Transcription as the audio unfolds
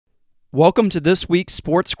Welcome to this week's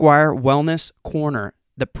Sports Squire Wellness Corner.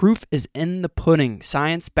 The proof is in the pudding.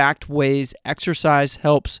 Science-backed ways exercise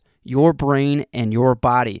helps your brain and your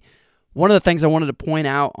body. One of the things I wanted to point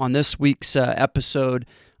out on this week's episode,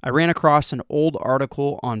 I ran across an old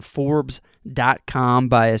article on Forbes.com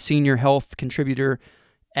by a senior health contributor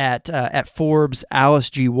at Forbes, Alice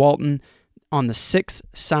G. Walton, on the 6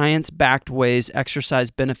 science-backed ways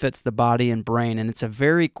exercise benefits the body and brain. And it's a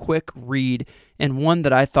very quick read and one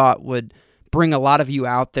that I thought would bring a lot of you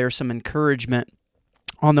out there some encouragement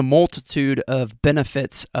on the multitude of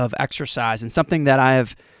benefits of exercise, and something that I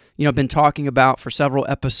have been talking about for several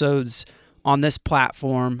episodes on this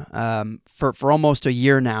platform for almost a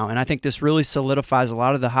year now. And I think this really solidifies a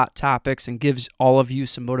lot of the hot topics and gives all of you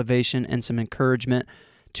some motivation and some encouragement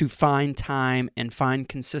to find time and find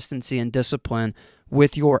consistency and discipline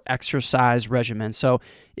with your exercise regimen. So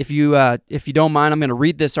if you don't mind, I'm going to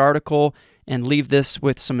read this article and leave this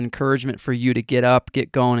with some encouragement for you to get up,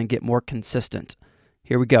 get going, and get more consistent.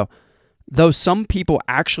 Here we go. Though some people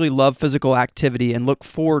actually love physical activity and look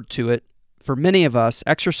forward to it, for many of us,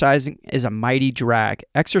 exercising is a mighty drag.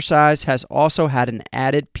 Exercise has also had an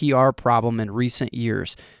added PR problem in recent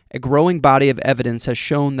years. A growing body of evidence has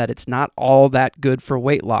shown that it's not all that good for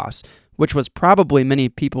weight loss, which was probably many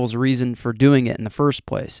people's reason for doing it in the first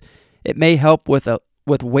place. It may help with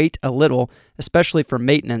weight a little, especially for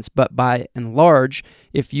maintenance, but by and large,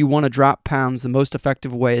 if you want to drop pounds, the most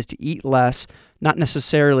effective way is to eat less, not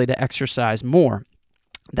necessarily to exercise more.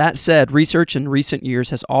 That said, research in recent years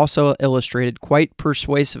has also illustrated quite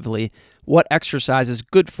persuasively what exercise is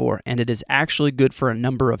good for, and it is actually good for a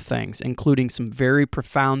number of things, including some very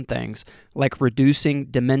profound things like reducing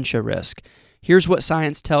dementia risk. Here's what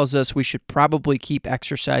science tells us we should probably keep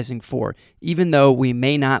exercising for, even though we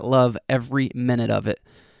may not love every minute of it.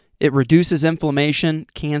 It reduces inflammation,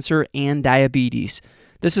 cancer, and diabetes.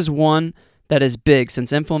 This is one that is big,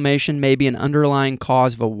 since inflammation may be an underlying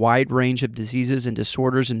cause of a wide range of diseases and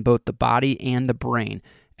disorders in both the body and the brain.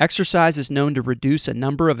 Exercise is known to reduce a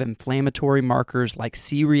number of inflammatory markers like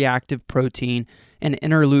C-reactive protein and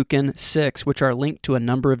interleukin-6, which are linked to a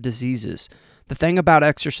number of diseases. The thing about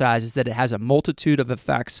exercise is that it has a multitude of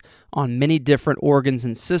effects on many different organs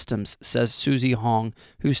and systems, says Susie Hong,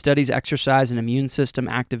 who studies exercise and immune system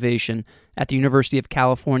activation at the University of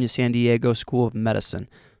California, San Diego School of Medicine.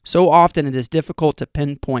 So often it is difficult to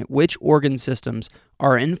pinpoint which organ systems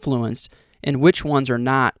are influenced and which ones are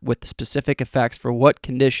not, with the specific effects for what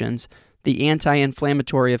conditions. The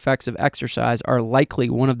anti-inflammatory effects of exercise are likely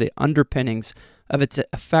one of the underpinnings of its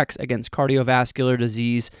effects against cardiovascular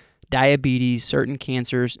disease, diabetes, certain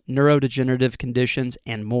cancers, neurodegenerative conditions,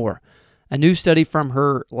 and more. A new study from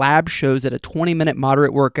her lab shows that a 20-minute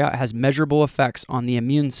moderate workout has measurable effects on the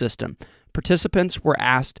immune system. Participants were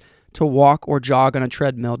asked to walk or jog on a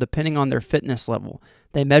treadmill depending on their fitness level.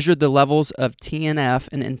 They measured the levels of TNF,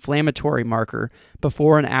 an inflammatory marker,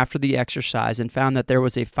 before and after the exercise and found that there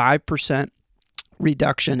was a 5%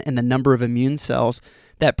 reduction in the number of immune cells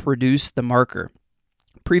that produce the marker.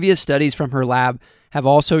 Previous studies from her lab have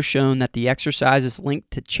also shown that the exercise is linked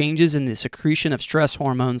to changes in the secretion of stress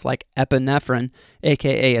hormones like epinephrine,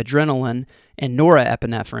 aka adrenaline, and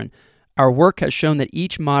norepinephrine. Our work has shown that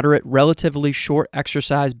each moderate, relatively short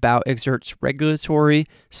exercise bout exerts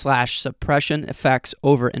regulatory/suppression effects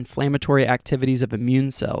over inflammatory activities of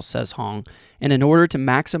immune cells, says Hong. And in order to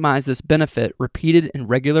maximize this benefit, repeated and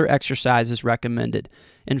regular exercise is recommended.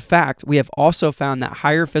 In fact, we have also found that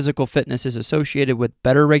higher physical fitness is associated with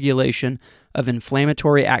better regulation of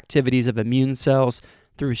inflammatory activities of immune cells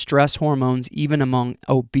through stress hormones, even among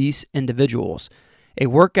obese individuals. A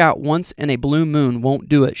workout once in a blue moon won't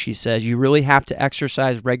do it, she says. You really have to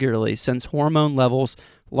exercise regularly, since hormone levels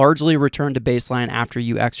largely return to baseline after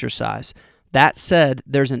you exercise. That said,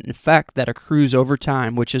 there's an effect that accrues over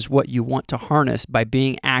time, which is what you want to harness by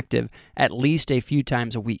being active at least a few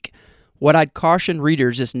times a week. What I'd caution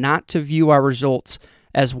readers is not to view our results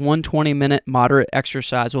as one 20-minute moderate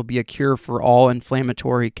exercise will be a cure for all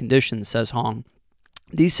inflammatory conditions, says Hong.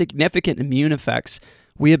 These significant immune effects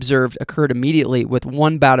we observed occurred immediately with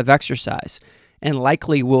one bout of exercise, and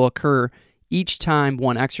likely will occur each time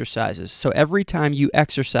one exercises. So every time you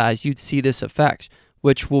exercise, you'd see this effect,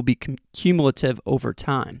 which will be cumulative over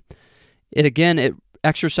time.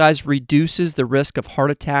 Exercise reduces the risk of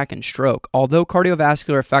heart attack and stroke. Although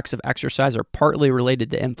cardiovascular effects of exercise are partly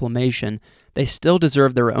related to inflammation, they still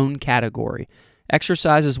deserve their own category.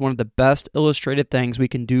 Exercise is one of the best illustrated things we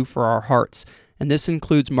can do for our hearts, and this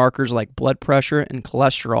includes markers like blood pressure and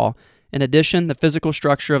cholesterol. In addition, the physical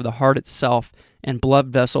structure of the heart itself and blood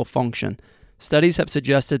vessel function. Studies have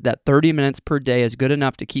suggested that 30 minutes per day is good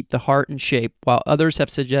enough to keep the heart in shape, while others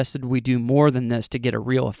have suggested we do more than this to get a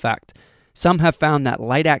real effect. Some have found that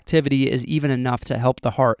light activity is even enough to help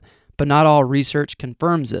the heart, but not all research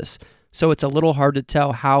confirms this, so it's a little hard to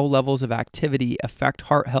tell how levels of activity affect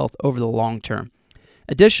heart health over the long term.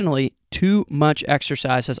 Additionally, too much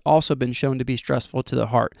exercise has also been shown to be stressful to the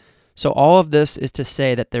heart. So all of this is to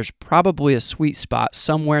say that there's probably a sweet spot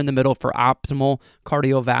somewhere in the middle for optimal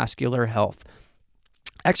cardiovascular health.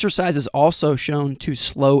 Exercise is also shown to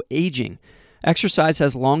slow aging. Exercise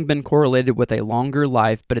has long been correlated with a longer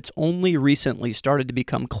life, but it's only recently started to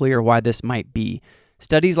become clear why this might be.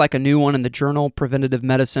 Studies like a new one in the journal Preventative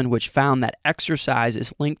Medicine, which found that exercise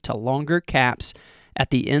is linked to longer caps at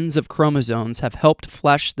the ends of chromosomes, have helped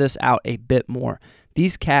flesh this out a bit more.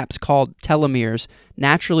 These caps, called telomeres,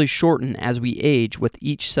 naturally shorten as we age with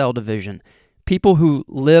each cell division. People who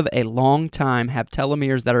live a long time have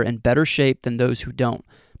telomeres that are in better shape than those who don't,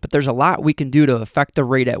 but there's a lot we can do to affect the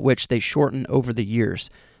rate at which they shorten over the years.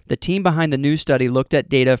 The team behind the new study looked at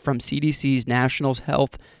data from CDC's National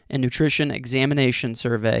Health and Nutrition Examination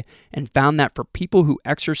Survey and found that for people who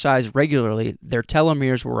exercise regularly, their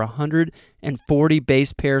telomeres were 140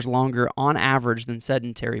 base pairs longer on average than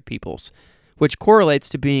sedentary people's, which correlates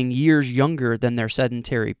to being years younger than their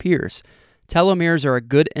sedentary peers. Telomeres are a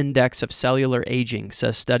good index of cellular aging,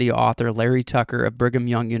 says study author Larry Tucker of Brigham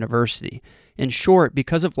Young University. In short,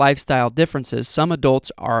 because of lifestyle differences, some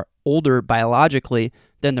adults are older biologically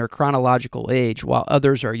than their chronological age, while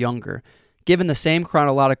others are younger. Given the same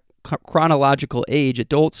chronological age,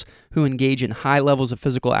 adults who engage in high levels of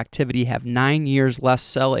physical activity have 9 years less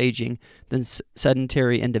cell aging than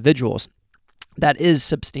sedentary individuals. That is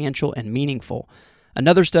substantial and meaningful.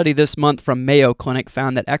 Another study this month from Mayo Clinic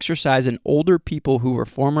found that exercise in older people who were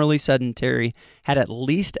formerly sedentary had at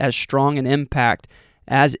least as strong an impact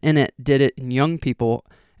as did it in young people,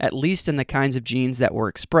 at least in the kinds of genes that were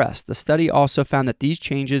expressed. The study also found that these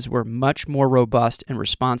changes were much more robust in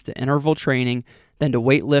response to interval training than to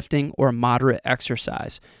weightlifting or moderate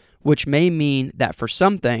exercise, which may mean that for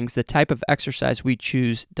some things, the type of exercise we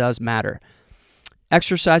choose does matter.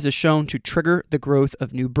 Exercise is shown to trigger the growth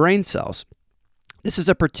of new brain cells. This is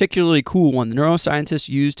a particularly cool one. The neuroscientists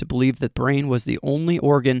used to believe the brain was the only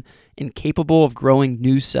organ incapable of growing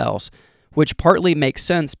new cells, which partly makes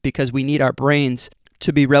sense because we need our brains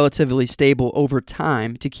to be relatively stable over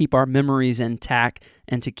time to keep our memories intact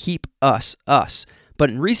and to keep us.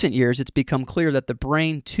 But in recent years, it's become clear that the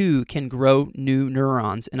brain, too, can grow new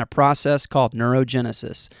neurons in a process called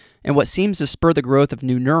neurogenesis. And what seems to spur the growth of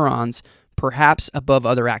new neurons, perhaps above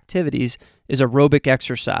other activities, is aerobic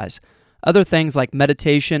exercise. Other things like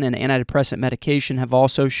meditation and antidepressant medication have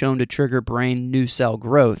also shown to trigger brain new cell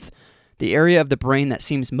growth. The area of the brain that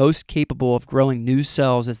seems most capable of growing new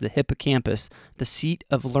cells is the hippocampus, the seat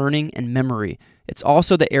of learning and memory. It's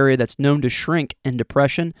also the area that's known to shrink in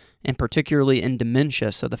depression and particularly in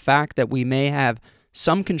dementia, so the fact that we may have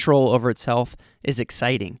some control over its health is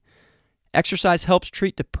exciting. Exercise helps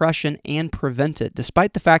treat depression and prevent it.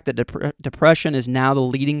 Despite the fact that depression is now the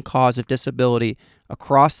leading cause of disability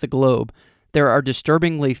across the globe, there are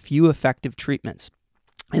disturbingly few effective treatments.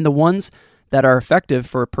 And the ones that are effective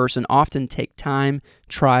for a person often take time,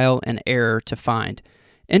 trial, and error to find.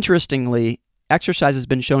 Interestingly, exercise has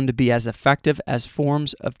been shown to be as effective as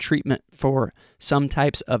forms of treatment for some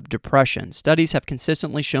types of depression. Studies have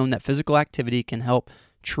consistently shown that physical activity can help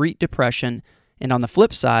treat depression, and on the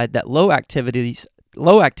flip side, that low activity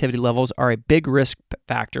levels are a big risk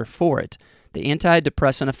factor for it. The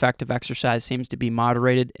antidepressant effect of exercise seems to be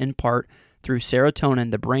moderated in part through serotonin,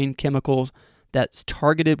 the brain chemical that's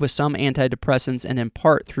targeted with some antidepressants, and in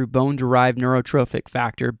part through bone-derived neurotrophic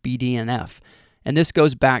factor, BDNF. And this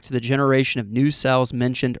goes back to the generation of new cells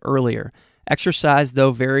mentioned earlier. Exercise,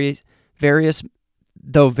 though various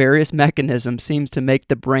mechanisms, seems to make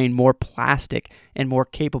the brain more plastic and more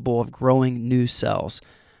capable of growing new cells.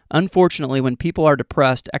 Unfortunately, when people are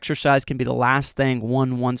depressed, exercise can be the last thing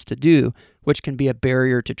one wants to do, which can be a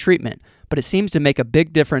barrier to treatment. But it seems to make a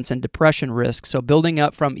big difference in depression risk, so building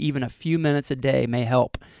up from even a few minutes a day may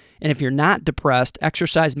help. And if you're not depressed,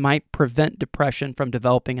 exercise might prevent depression from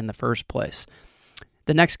developing in the first place.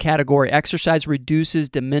 The next category, exercise reduces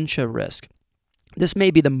dementia risk. This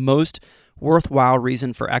may be the most worthwhile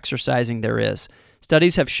reason for exercising there is.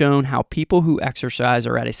 Studies have shown how people who exercise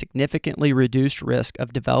are at a significantly reduced risk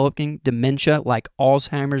of developing dementia like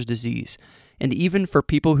Alzheimer's disease. And even for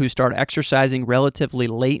people who start exercising relatively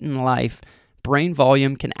late in life, brain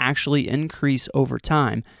volume can actually increase over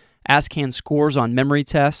time, as can scores on memory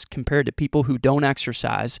tests compared to people who don't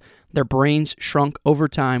exercise. Their brains shrunk over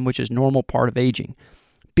time, which is a normal part of aging.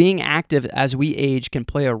 Being active as we age can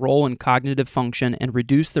play a role in cognitive function and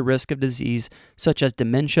reduce the risk of disease such as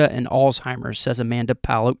dementia and Alzheimer's, says Amanda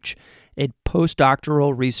Paluch, a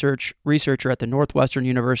postdoctoral researcher at the Northwestern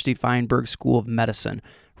University Feinberg School of Medicine.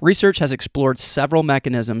 Research has explored several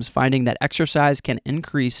mechanisms, finding that exercise can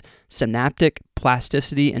increase synaptic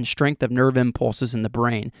plasticity and strength of nerve impulses in the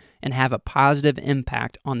brain and have a positive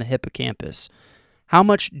impact on the hippocampus. How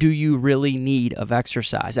much do you really need of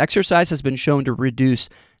exercise? Exercise has been shown to reduce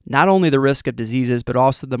not only the risk of diseases, but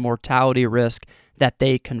also the mortality risk that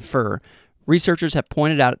they confer. Researchers have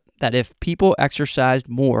pointed out that if people exercised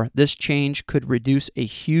more, this change could reduce a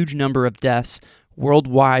huge number of deaths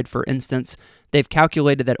worldwide. For instance, they've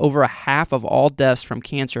calculated that over a half of all deaths from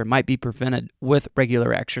cancer might be prevented with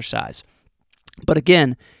regular exercise. But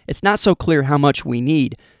again, it's not so clear how much we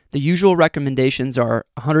need. The usual recommendations are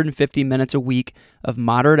 150 minutes a week of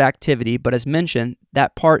moderate activity, but as mentioned,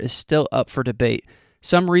 that part is still up for debate.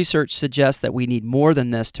 Some research suggests that we need more than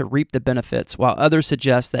this to reap the benefits, while others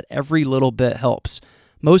suggest that every little bit helps.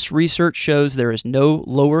 Most research shows there is no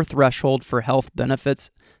lower threshold for health benefits,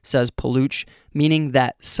 says Paluch, meaning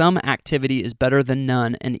that some activity is better than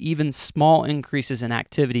none, and even small increases in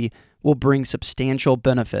activity will bring substantial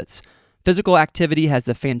benefits. Physical activity has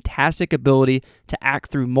the fantastic ability to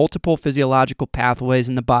act through multiple physiological pathways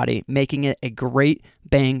in the body, making it a great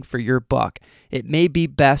bang for your buck. It may be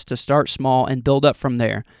best to start small and build up from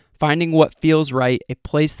there. Finding what feels right, a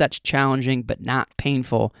place that's challenging but not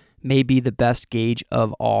painful, may be the best gauge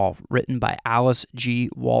of all, written by Alice G.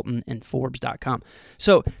 Walton in Forbes.com.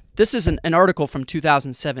 So this is an article from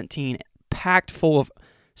 2017, packed full of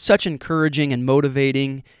such encouraging and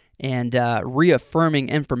motivating and reaffirming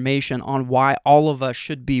information on why all of us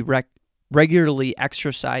should be regularly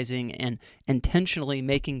exercising and intentionally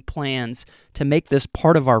making plans to make this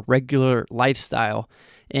part of our regular lifestyle.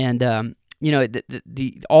 And,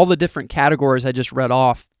 all the different categories I just read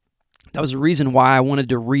off, that was the reason why I wanted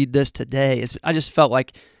to read this today. Is I just felt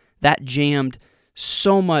like that jammed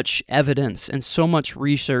so much evidence and so much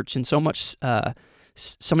research and so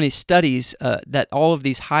many studies that all of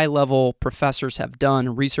these high-level professors have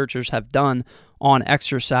done, researchers have done on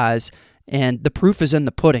exercise, and the proof is in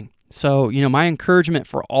the pudding. So, my encouragement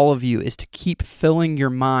for all of you is to keep filling your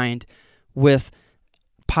mind with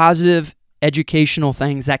positive educational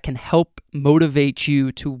things that can help motivate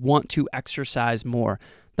you to want to exercise more.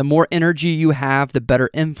 The more energy you have, the better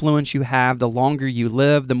influence you have, the longer you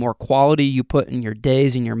live, the more quality you put in your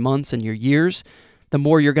days and your months and your years, the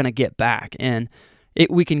more you're going to get back. And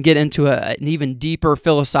we can get into an even deeper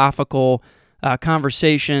philosophical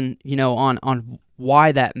conversation, on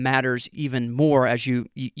why that matters even more as you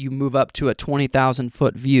move up to a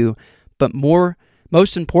 20,000-foot view. But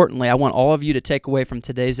most importantly, I want all of you to take away from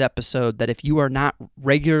today's episode that if you are not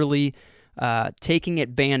regularly taking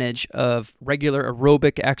advantage of regular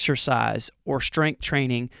aerobic exercise or strength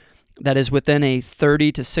training that is within a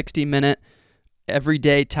 30 to 60 minute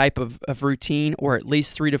everyday type of routine, or at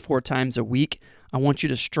least 3 to 4 times a week, I want you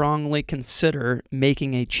to strongly consider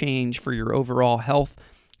making a change for your overall health,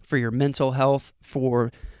 for your mental health,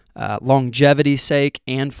 for longevity's sake,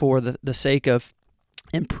 and for the sake of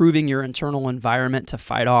improving your internal environment to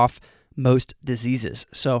fight off most diseases.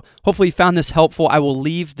 So hopefully you found this helpful. I will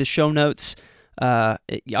leave the show notes. I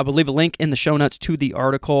will leave a link in the show notes to the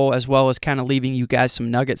article, as well as kind of leaving you guys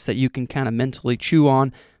some nuggets that you can kind of mentally chew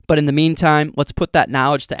on. But in the meantime, let's put that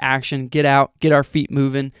knowledge to action, get out, get our feet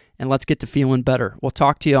moving, and let's get to feeling better. We'll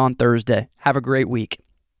talk to you on Thursday. Have a great week.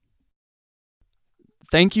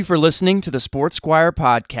 Thank you for listening to the Sports Squire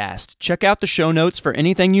podcast. Check out the show notes for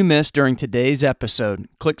anything you missed during today's episode.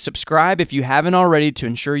 Click subscribe if you haven't already to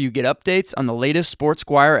ensure you get updates on the latest Sports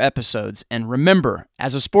Squire episodes. And remember,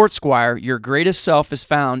 as a Sports Squire, your greatest self is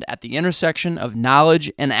found at the intersection of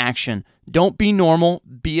knowledge and action. Don't be normal,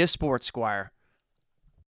 be a Sports Squire.